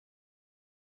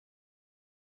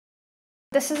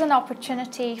This is an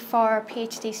opportunity for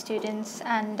PhD students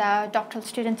and doctoral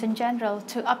students in general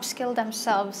to upskill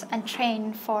themselves and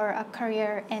train for a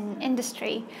career in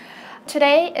industry.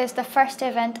 Today is the first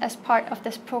event as part of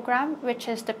this program, which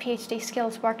is the PhD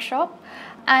Skills Workshop.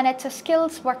 And it's a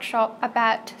skills workshop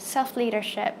about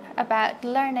self-leadership, about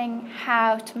learning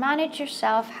how to manage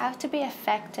yourself, how to be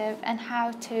effective, and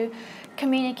how to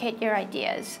communicate your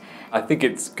ideas. I think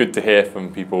it's good to hear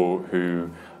from people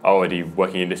who are already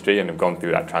working in industry and have gone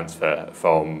through that transfer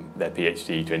from their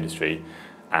PhD to industry,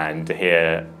 and to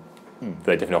hear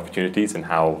the different opportunities and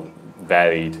how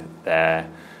varied their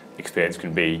experience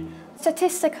can be.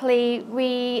 Statistically,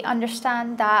 we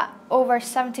understand that over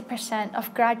 70%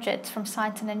 of graduates from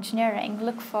science and engineering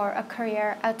look for a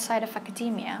career outside of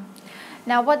academia.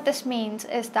 Now, what this means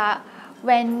is that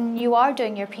when you are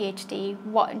doing your PhD,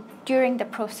 during the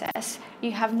process,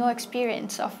 you have no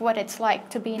experience of what it's like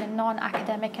to be in a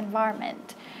non-academic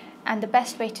environment. And the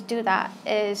best way to do that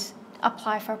is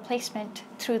apply for placement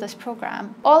through this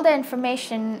program. All the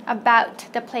information about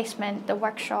the placement, the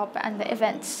workshop, and the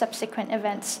events, subsequent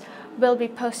events, will be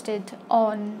posted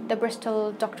on the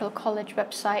Bristol Doctoral College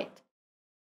website.